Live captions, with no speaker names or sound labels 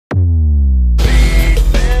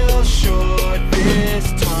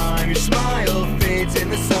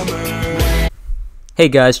Hey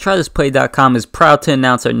guys, trythisplay.com is proud to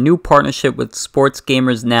announce our new partnership with Sports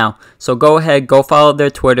Gamers Now. So go ahead, go follow their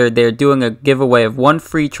Twitter. They're doing a giveaway of one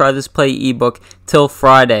free Try This Play ebook till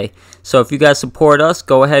Friday. So if you guys support us,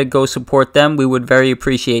 go ahead, go support them. We would very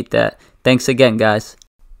appreciate that. Thanks again, guys.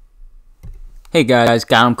 Hey guys,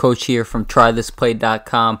 Got 'em Coach here from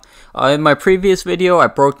trythisplay.com. In my previous video, I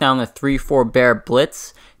broke down the 3-4 bear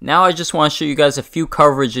blitz. Now I just want to show you guys a few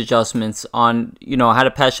coverage adjustments on, how to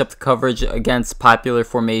patch up the coverage against popular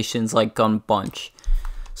formations like gun bunch.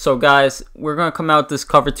 So guys, we're going to come out with this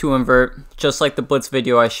cover 2 invert, just like the blitz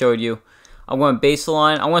video I showed you. I'm going to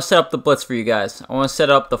baseline. I want to set up the blitz for you guys. I want to set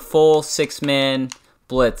up the full 6-man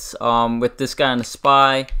blitz with this guy on the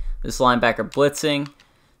spy, this linebacker blitzing.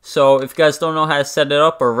 So if you guys don't know how to set it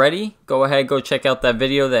up already, go ahead, go check out that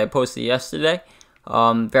video that I posted yesterday.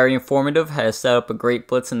 Very informative, how to set up a great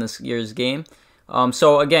blitz in this year's game.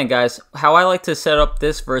 So again guys, how I like to set up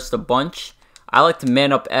this versus the bunch, I like to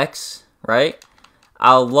man up X, right?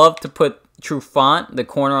 I love to put true font, the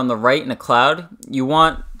corner on the right in a cloud. You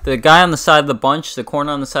want the guy on the side of the bunch, the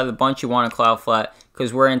corner on the side of the bunch, you want a cloud flat,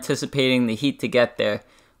 because we're anticipating the heat to get there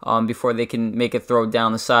before they can make a throw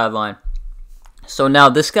down the sideline. So now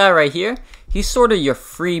this guy right here, he's sort of your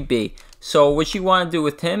freebie. So what you want to do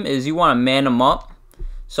with him is you want to man him up.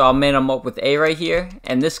 So I'll man him up with A right here.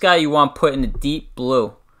 And this guy you want to put in a deep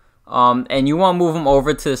blue. And you want to move him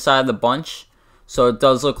over to the side of the bunch. So it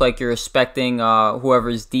does look like you're respecting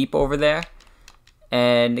whoever's deep over there.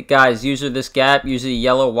 And guys, usually this gap, usually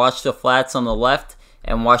yellow, watch the flats on the left.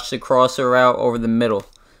 And watch the crosser out over the middle.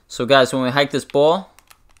 So guys, when we hike this ball,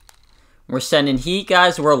 we're sending heat,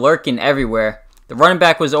 guys. We're lurking everywhere. The running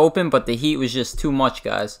back was open, but the heat was just too much,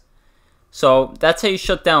 guys. So that's how you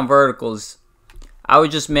shut down verticals. I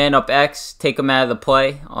would just man up X, take them out of the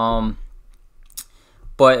play.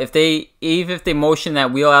 But even if they motion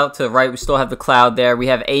that wheel out to the right, we still have the cloud there. We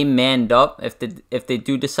have A manned up if they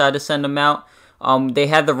do decide to send them out. They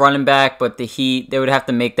had the running back, but the heat, they would have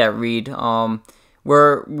to make that read.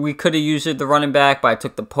 We could have used the running back, but I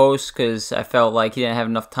took the post because I felt like he didn't have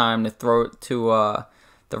enough time to throw it to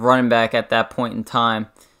the running back at that point in time.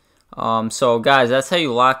 So guys, that's how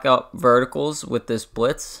you lock up verticals with this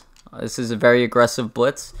blitz. This is a very aggressive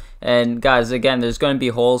blitz. And guys, again, there's going to be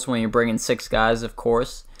holes when you're bringing 6 guys, of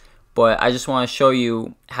course. But I just want to show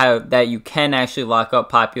you how that you can actually lock up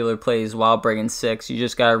popular plays while bringing 6. You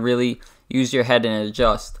just got to really use your head and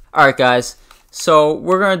adjust. Alright guys, so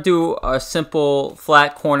we're going to do a simple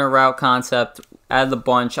flat corner route concept out of the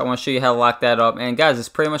bunch. I want to show you how to lock that up. And guys, it's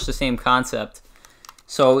pretty much the same concept.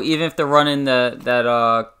 So even if they're running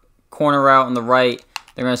that corner route on the right,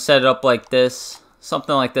 they're going to set it up like this.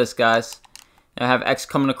 Something like this, guys. And have X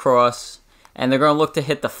coming across. And they're going to look to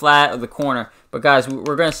hit the flat of the corner. But guys,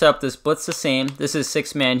 we're going to set up this blitz the same. This is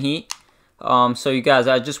 6-man heat. So you guys,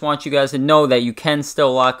 I just want you guys to know that you can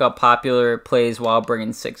still lock up popular plays while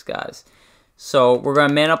bringing 6 guys. So we're going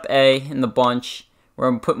to man up A in the bunch.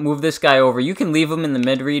 We're going to move this guy over. You can leave him in the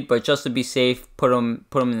mid-read, but just to be safe, put him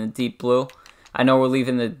in the deep blue. I know we're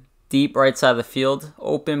leaving the deep right side of the field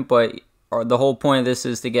open, but the whole point of this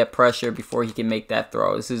is to get pressure before he can make that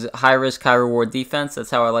throw. This is high risk, high reward defense.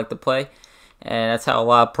 That's how I like to play, and that's how a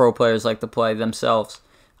lot of pro players like to play themselves.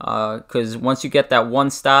 Because once you get that one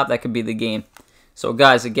stop, that could be the game. So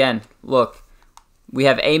guys, again, look, we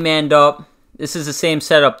have A manned up. This is the same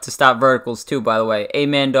setup to stop verticals too, by the way. A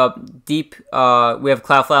manned up, deep. We have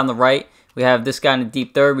cloud flat on the right. We have this guy in the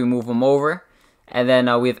deep third. We move him over, and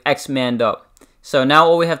then we have X manned up. So now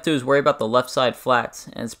all we have to do is worry about the left side flats,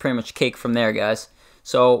 and it's pretty much cake from there, guys.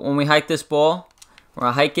 So when we hike this ball, we're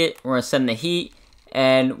going to hike it, we're going to send the heat,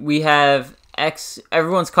 and we have X,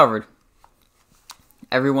 everyone's covered.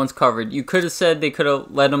 Everyone's covered. You could have said they could have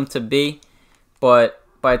led them to B, but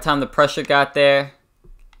by the time the pressure got there,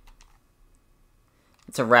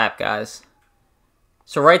 it's a wrap, guys.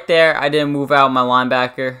 So right there, I didn't move out my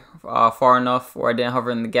linebacker far enough, or I didn't hover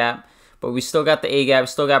in the gap, but we still got the A gap,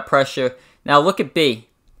 still got pressure. Now look at B.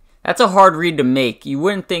 That's a hard read to make. You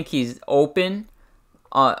wouldn't think he's open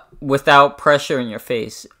without pressure in your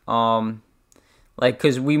face.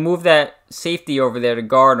 Because we moved that safety over there to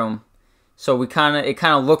guard him, so it kind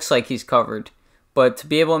of looks like he's covered. But to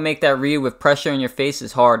be able to make that read with pressure in your face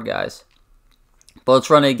is hard, guys. But let's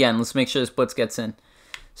run it again. Let's make sure this blitz gets in.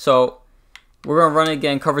 So we're gonna run it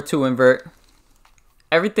again. Cover 2 invert.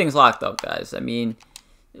 Everything's locked up, guys. I mean,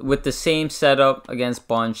 with the same setup against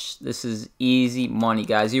bunch, this is easy money,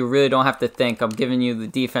 guys. You really don't have to think. I'm giving you the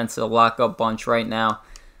defense to lock up bunch right now.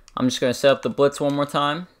 I'm just going to set up the blitz one more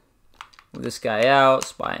time. Move this guy out,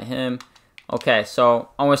 spy him. Okay, so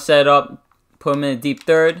I'm going to set it up, put him in a deep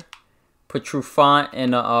third, put true font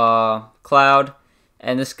in a cloud,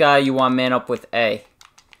 And this guy you want to man up with A.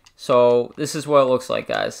 So this is what it looks like,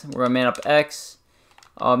 guys. We're gonna man up X.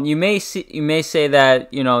 You may say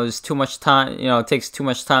that, you know, there's too much time, you know, it takes too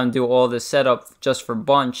much time to do all this setup just for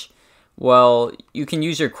bunch. Well, you can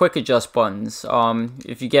use your quick adjust buttons.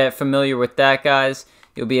 If you get familiar with that, guys,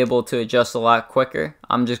 you'll be able to adjust a lot quicker.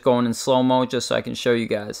 I'm just going in slow-mo just so I can show you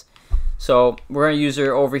guys. So we're going to use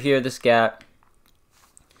her over here, this gap.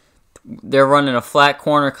 They're running a flat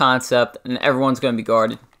corner concept, and everyone's going to be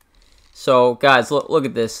guarded. So, guys, look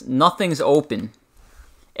at this. Nothing's open.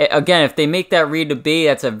 Again, if they make that read to B,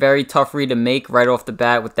 that's a very tough read to make right off the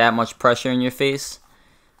bat with that much pressure in your face.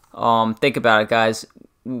 Think about it, guys.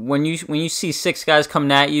 When you see 6 guys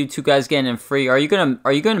coming at you, 2 guys getting in free, are you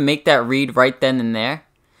gonna make that read right then and there?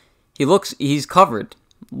 He's covered,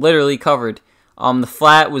 literally covered. The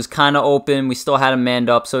flat was kind of open. We still had him manned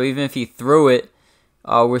up, so even if he threw it,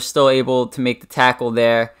 we're still able to make the tackle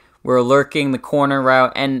there. We're lurking the corner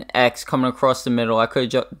route and X coming across the middle. I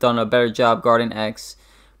could have done a better job guarding X.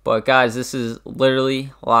 But guys, this is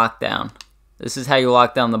literally lockdown. This is how you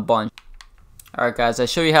lock down the bunch. Alright guys, I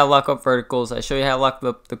show you how to lock up verticals. I show you how to lock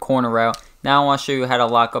up the corner route. Now I want to show you how to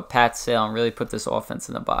lock up pat sail and really put this offense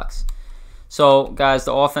in the box. So guys,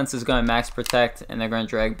 the offense is going to max protect and they're going to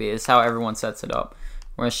drag B. This is how everyone sets it up.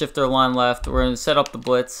 We're going to shift our line left. We're going to set up the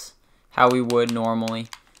blitz how we would normally.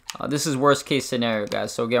 This is worst case scenario,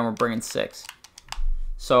 guys. So again, we're bringing 6.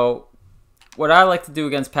 So what I like to do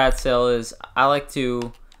against pat sail is I like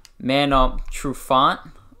to man up true font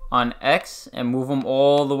on X and move them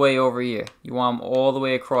all the way over here. You want them all the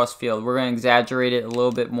way across field. We're going to exaggerate it a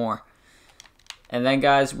little bit more. And then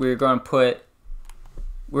guys, we're going to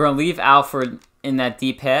leave Alfred in that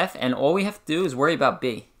deep half, and all we have to do is worry about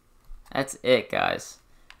B. That's it, guys.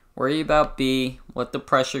 Worry about B, let the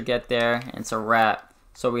pressure get there, and it's a wrap.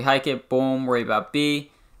 So we hike it, boom, worry about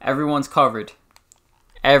B. Everyone's covered.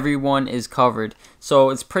 Everyone is covered. So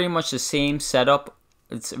it's pretty much the same setup.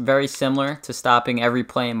 It's very similar to stopping every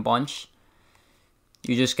play in bunch.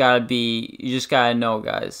 You just gotta know,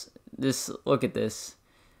 guys. Look at this.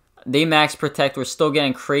 They max protect. We're still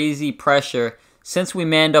getting crazy pressure. Since we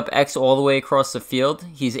manned up X all the way across the field,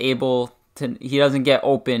 he doesn't get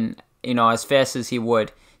open, you know, as fast as he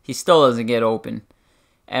would. He still doesn't get open.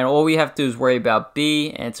 And all we have to do is worry about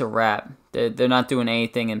B, and it's a wrap. They're not doing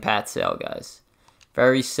anything in pat sail, guys.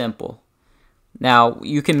 Very simple. Now,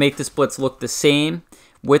 you can make this blitz look the same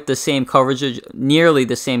with the same coverage, nearly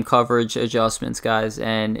the same coverage adjustments, guys,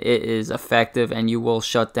 and it is effective, and you will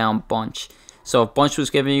shut down bunch. So if bunch was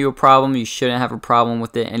giving you a problem, you shouldn't have a problem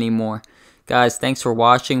with it anymore. Guys, thanks for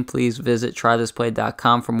watching. Please visit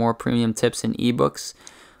trythisplay.com for more premium tips and ebooks.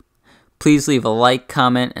 Please leave a like,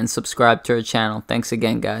 comment, and subscribe to our channel. Thanks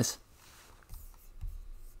again, guys.